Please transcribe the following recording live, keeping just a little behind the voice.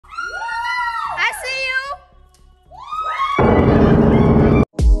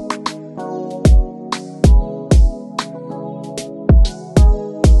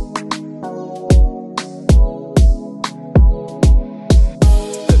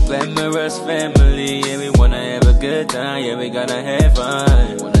Glamorous family, yeah, we wanna have a good time, yeah, we gotta have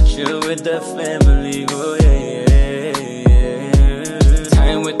fun. Wanna chill with the family, oh yeah, yeah.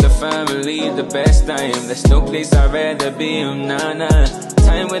 Time with the family, the best time. There's no place I'd rather be, nah, nah.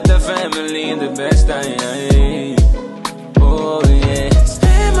 Time with the family, the best time, oh yeah.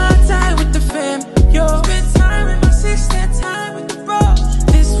 Spend my time with the fam, yo. Spend time with my sister, time with the bro.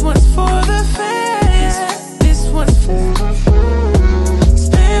 This one's for the fans, this one's for the fans.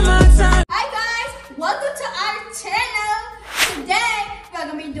 Spend my time. Hi guys, welcome to our channel. Today we're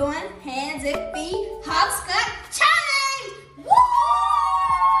gonna be doing hands and feet hopscotch challenge. Woo!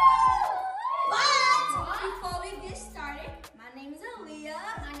 But before we get started, my name is Aaliyah.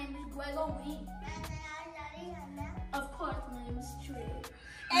 My name is Gregory. Of course, my name is Trey.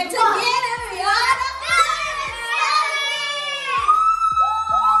 And together we are the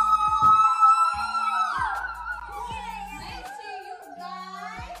Make sure you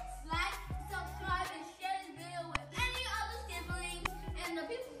guys like, subscribe, and share this video with any other siblings. And the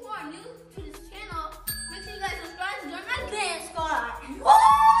people who are new to this channel, make sure you guys subscribe to join my dance squad.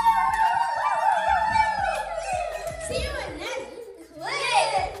 See you in next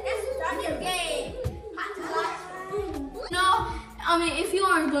clip. Let's start the game. No, I mean, if you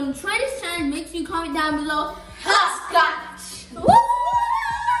are going to try this challenge, make sure you comment down below. Hopscotch. Woo!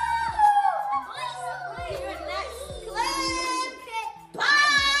 See you in next clip. Bye.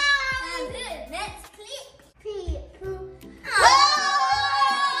 And then next clip.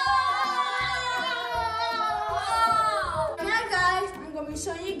 Now, guys, I'm going to be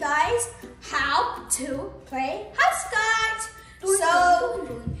showing you guys how to play hopscotch. So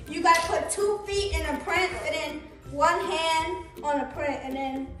you gotta put 2 feet in a print and then one hand on a print and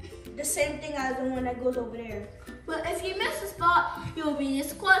then the same thing as the one that goes over there. But if you miss a spot, you'll be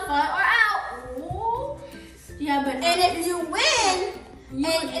disqualified or out. Ooh. Yeah, but and if you win,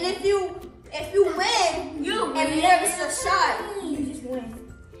 and if you win, you never miss a shot, you just win.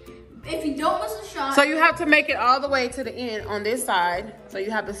 If you don't miss a shot, so you have to make it all the way to the end on this side. So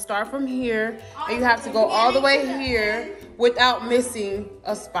you have to start from here and you have to go all the way here without missing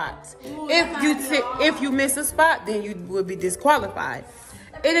a spot. Ooh, if you miss a spot, then you will be disqualified.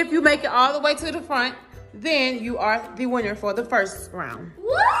 And if you make it all the way to the front, then you are the winner for the first round. So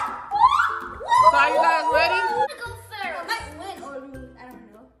are you guys ready? I might win or lose. I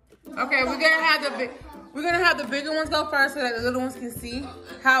don't know. Okay, we're gonna have the bigger ones go first so that the little ones can see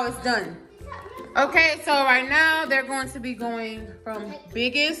how it's done. Okay, so right now they're going to be going from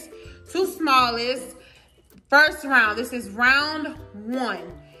biggest to smallest. First round. This is round 1,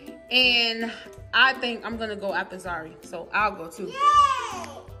 and I think I'm gonna go after Zari, so I'll go too. Yay!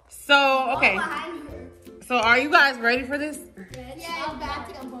 So okay. So are you guys ready for this? Yeah, I'm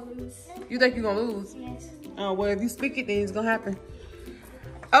gonna lose. You think you're gonna lose? Yes. Oh well, if you speak it, then it's gonna happen.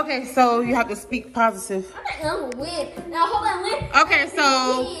 Okay, so you have to speak positive. I'm gonna win. Now hold on, win. Okay,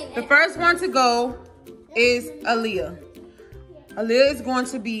 so the first one to go is Aaliyah. Aaliyah is going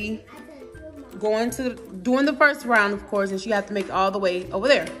to be doing the first round, of course, and she has to make it all the way over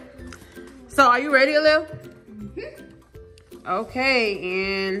there. So are you ready, Aaliyah? Mm-hmm.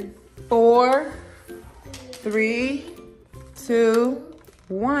 Okay, and 4, 3, 2,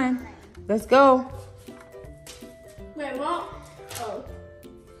 1. Let's go. Wait, what? Oh.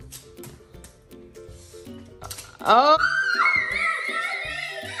 Oh.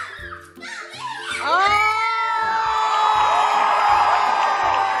 Oh.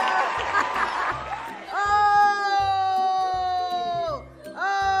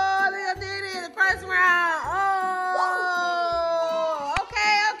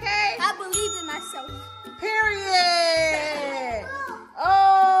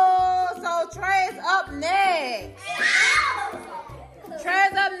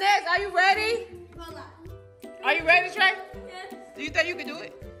 Are you ready? Are you ready, Trey? Yes. Do you think you can do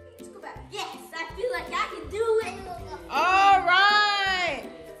it? Let's go back. Yes, I feel like I can do it. All right.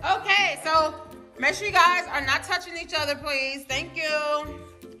 Okay, so make sure you guys are not touching each other, please. Thank you.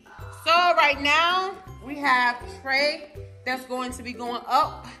 So right now, we have Trey that's going to be going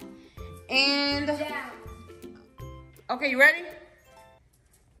up and down. Okay, you ready?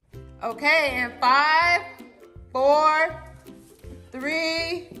 Okay, and 5, 4,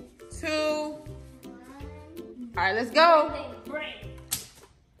 3, 2. All right, let's go.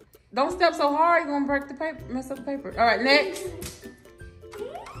 Don't step so hard. You're gonna break the paper, mess up the paper. All right, next.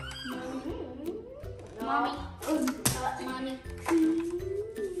 Mommy. Mommy.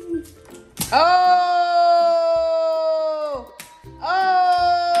 Oh! Oh!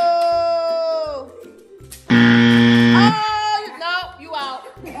 Oh! No, you out.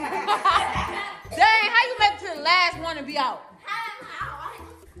 Dang, how you make it to the last one and be out?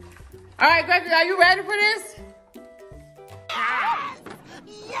 All right, Gregory, are you ready for this?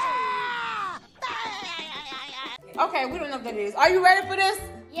 Okay, we don't know what that is. Are you ready for this?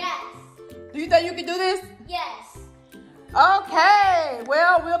 Yes. Do you think you can do this? Yes. Okay,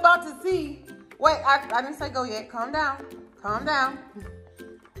 well, we're about to see. Wait, I didn't say go yet. Calm down. Calm down.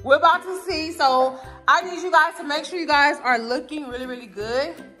 We're about to see. So I need you guys to make sure you guys are looking really, really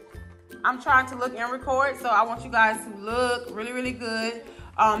good. I'm trying to look and record, so I want you guys to look really, really good.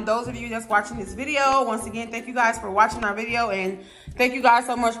 Those of you that's watching this video, once again, thank you guys for watching our video, and thank you guys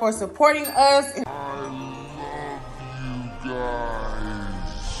so much for supporting us.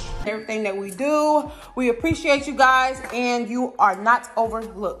 Everything that we do, we appreciate you guys, and you are not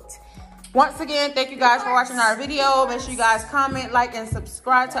overlooked. Once again, thank you guys for watching our video. Make sure you guys comment, like, and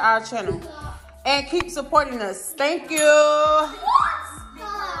subscribe to our channel, and keep supporting us. Thank you. All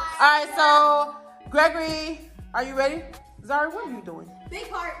right, so Gregory, are you ready? Zari, what are you doing? Big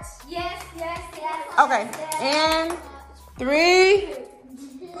hearts. Yes, yes, yes. Okay, and 3,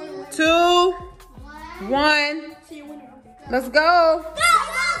 2, 1. Let's go.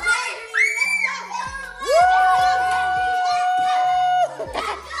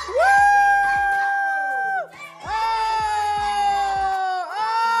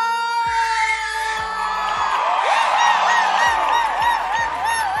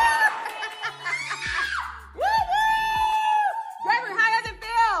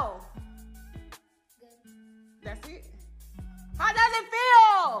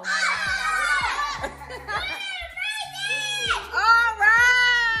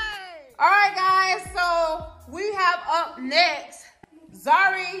 Next,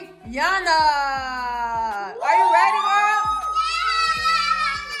 Zari Yana. Are you ready, girl?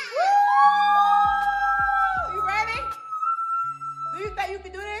 Yeah! You ready? Do you think you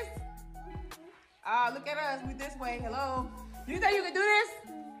can do this? Look at us. We this way. Hello. Do you think you can do this?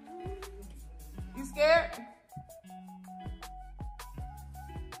 You scared?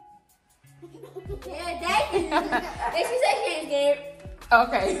 Yeah, she said she ain't scared.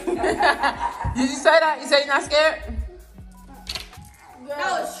 Okay. Did you say that? You said you're not scared?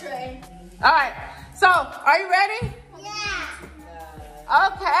 That was Trey. All right. So, are you ready? Yeah.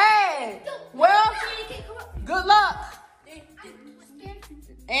 Okay. Well, good luck.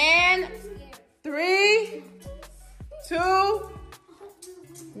 And 3, 2,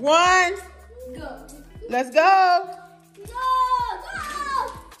 1. Go. Let's go. Go.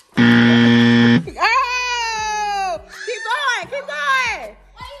 Oh! Keep going. Keep going.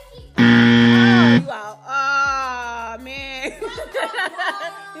 Why you keep? Oh, you out. Oh, man.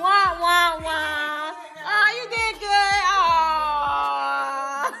 Wah, wah, wah. Oh, you did good.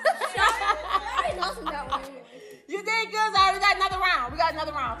 Oh. You did good, Zari. We got another round. We got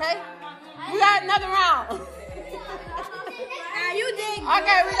another round, okay? We got another round. You did good.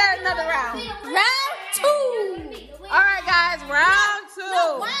 Okay, we got another round. Round 2. All right, guys. Round 2.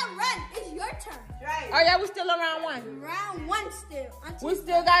 No, wild run. It's your turn. Right. Oh, yeah, we still on round 1. Round 1 still. Auntie We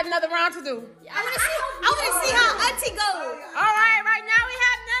still got another round to do. I want to see how Auntie goes. All right, right now we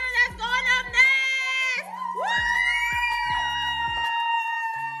have none of that's going up next. Woo!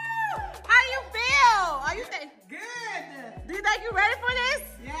 How you feel? Are you think Good. Do you think you ready for this?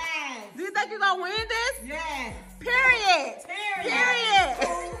 Yes. Do you think you're gonna win this? Yes. Period. Period. Period.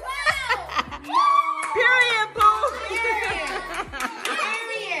 Wow. Period, boo. Period.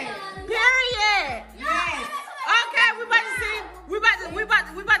 Period. Yes. Okay, we about to see. We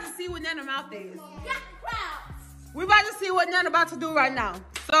about to see what Nana mouth is. We about to see what Nana about to do right now.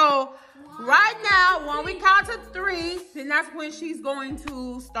 So right now, when we count to 3, then that's when she's going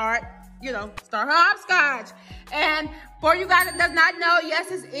to start. Start her hopscotch. And for you guys that does not know, yes,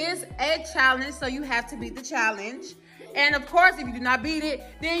 this is a challenge, so you have to beat the challenge. And of course, if you do not beat it,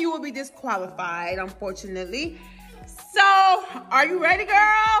 then you will be disqualified, unfortunately. So, are you ready,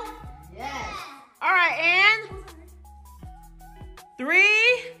 girl? Yes. All right, and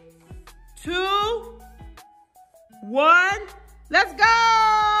 3, 2, 1, let's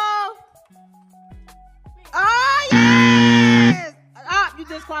go! Oh, yes! You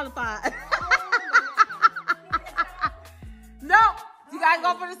disqualified. Nope, you gotta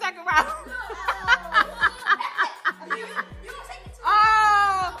go for the second round.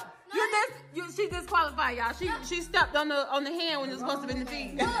 Oh, she disqualified, y'all. She stepped on the hand when it was supposed to be in the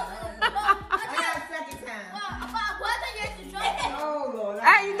feet. I got a second time. Oh, Lord.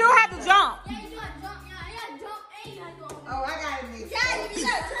 Hey, you do have to jump. Oh, I got it mixed up.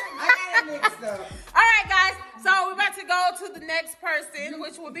 I got it mixed up. All right, guys. So we're about to go to the next person,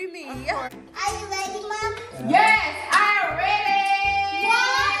 which will be me. Are you ready, Mom? Yes, I'm ready.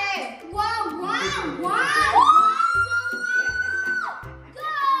 One. Go.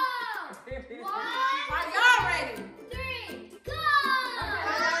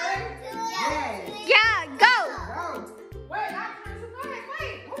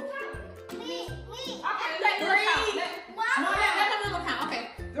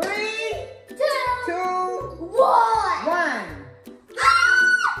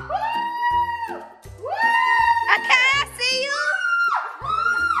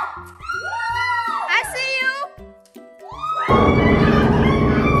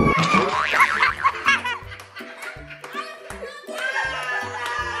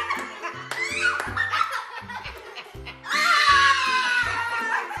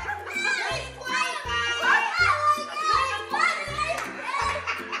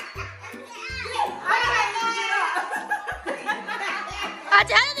 How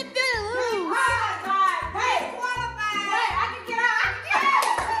did it feel to lose? Wait, I can get out.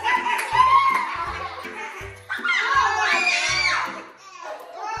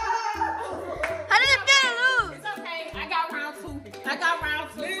 How did it feel to lose? It's okay. I got round 2. I got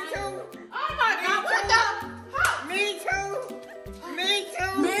round 2. Me too. Oh my God, what the? Me too. Me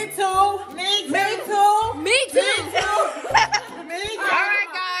too. Me too. Me too. Me too. Me too. Me too. All right,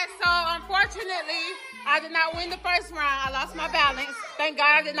 guys. So unfortunately, I did not win the first round. I lost my balance. Thank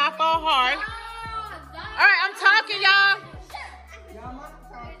God I did not fall hard. All right, I'm talking, y'all.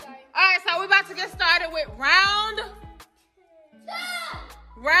 All right, so we're about to get started with round.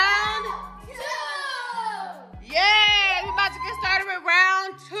 Yeah, we're about to get started with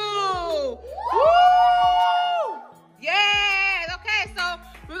round 2. Woo! Yeah. Okay, so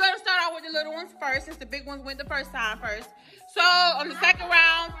we're gonna start out with the little ones first, since the big ones went the first time first. So on the second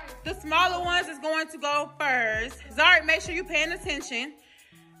round, the smaller ones is going to go first. Zari, make sure you're paying attention.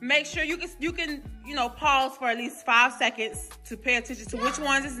 Make sure you can pause for at least 5 seconds to pay attention to which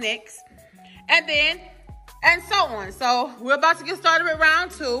ones is next, and so on. So we're about to get started with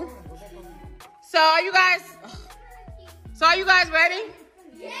round 2. So are you guys ready?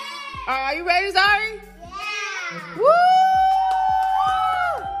 Yeah. Are you ready, Zari? Yeah. Woo!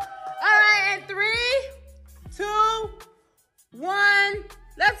 All right, and 3, 2, 1,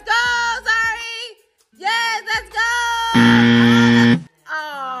 let's go, Zari! Yes, let's go!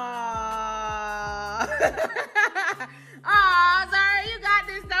 Aw, Zari, you got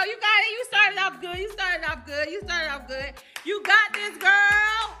this, though. You got it. You started off good. You started off good. You got this,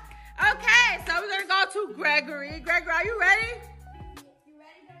 girl. Okay, so we're going to go to Gregory. Gregory, are you ready?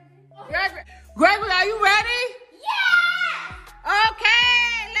 You ready, Gregory, are you ready? Yeah.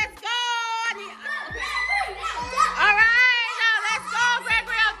 Okay, let's go. All right, now let's go,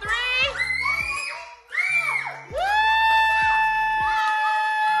 Gregory, on 3. Woo!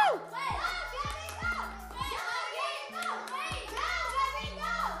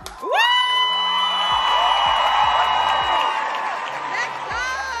 Woo! Let's go.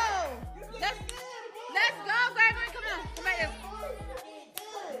 Let's go, Gregory. Come on, come back here.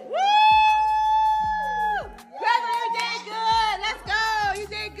 Woo! Gregory, you did good. Let's go. You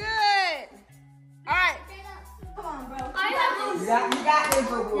did good. All right. Come on, bro. You got this,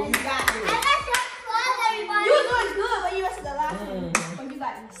 boo-boo. You got this. You were doing good, but you missed the last one. But you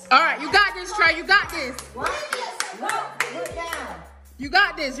got this. All right, you got this, Trey. You got this. What? Look down. You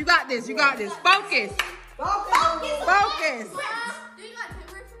got this. You got this. You got this. Focus. Focus. Do you got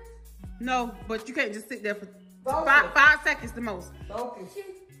timber? No, but you can't just sit there for Focus. 5 seconds the most. Focus.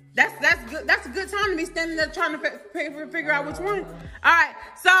 That's good. That's a good time to be standing there trying to figure out which one. All right.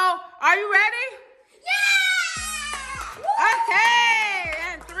 So, are you ready? Yeah! Okay.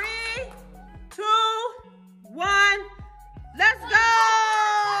 And 3, 2, 1. Let's go.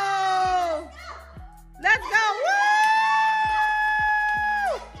 Let's go. Woo!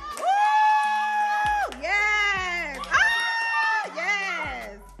 Woo! Yes. Ah,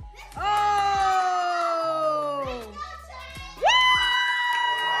 yes. Oh. Woo!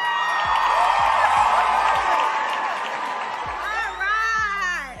 All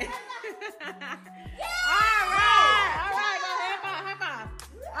right. All right. Go high five.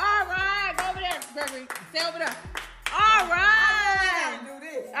 All right. Go over there, Gregory. Stay over there. All right.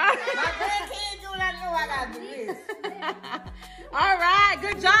 My grandkids do what I know I gotta do this. All right.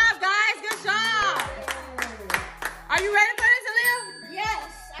 Good job, guys. Good job. Are you ready for this, Aaliyah?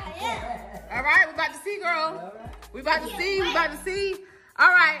 Yes, I am. All right. We're about to see, girl. We're about to see. We're about to see. All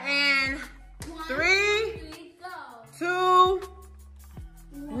right. And 3, 2,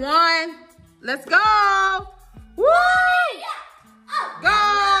 1. Let's go. Woo!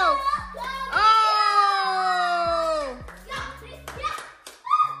 Go. Oh.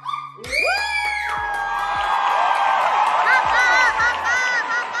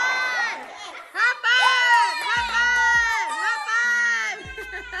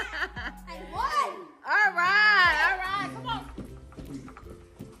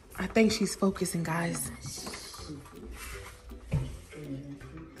 I think she's focusing, guys.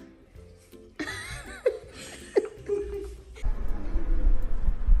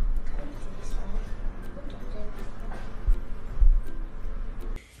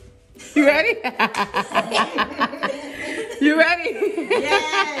 You ready? You ready?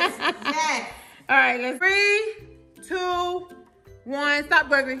 Yes. Yes. All right, let's 3, 2, 1. Stop,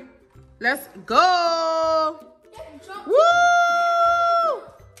 Gregory. Let's go. Woo!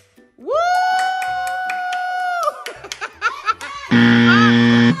 Woo!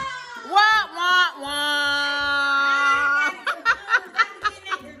 Wah, wah, wah.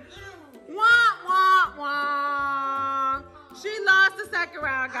 Wah, wah, wah. She lost the back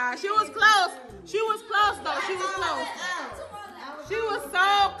around, guys. She was close. She was close, though. She was close. She was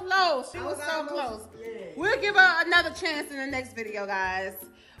so close. She was so close. We'll give her another chance in the next video, guys.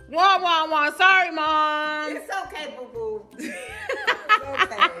 Wah, wah, wah. Sorry, Mom. It's okay, boo-boo.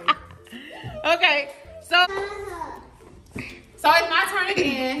 Okay, so it's my turn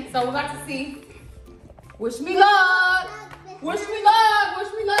again. So we're about to see. Wish me luck. Wish me luck.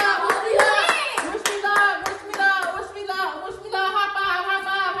 Wish me luck. Wish me luck. Wish me luck. Wish me luck. Wish me luck. Wish me luck. High five. High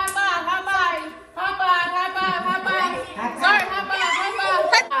five. High five. High five. High five. High five. High five. Sorry. High five.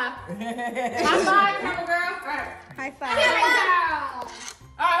 High five. High five, camera girl. All right. High five.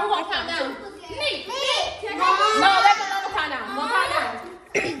 All right. Who gonna count down? Me. No, let the number count down. One count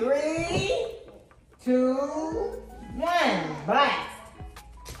down. 3, 2, 1. Blast.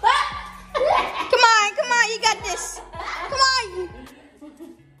 Come on, you got this. Come on.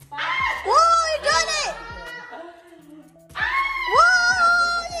 Whoa, you got it.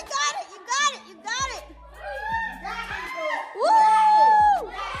 Whoa, you got it. Woo!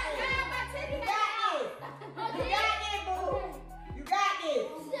 You got this.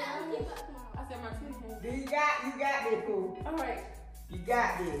 I said my teeth. You got this, boo. All right. You got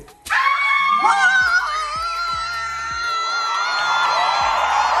this.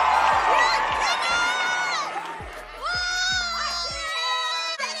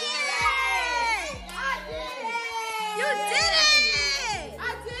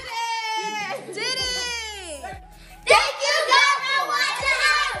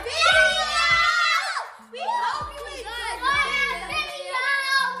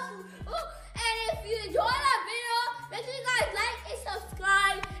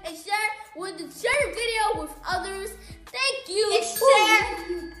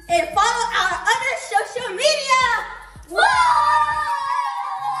 And follow our other social media. Woo!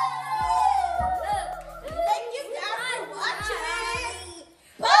 Thank you guys for watching.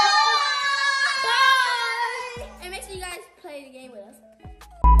 Bye. And make sure you guys play the game with us.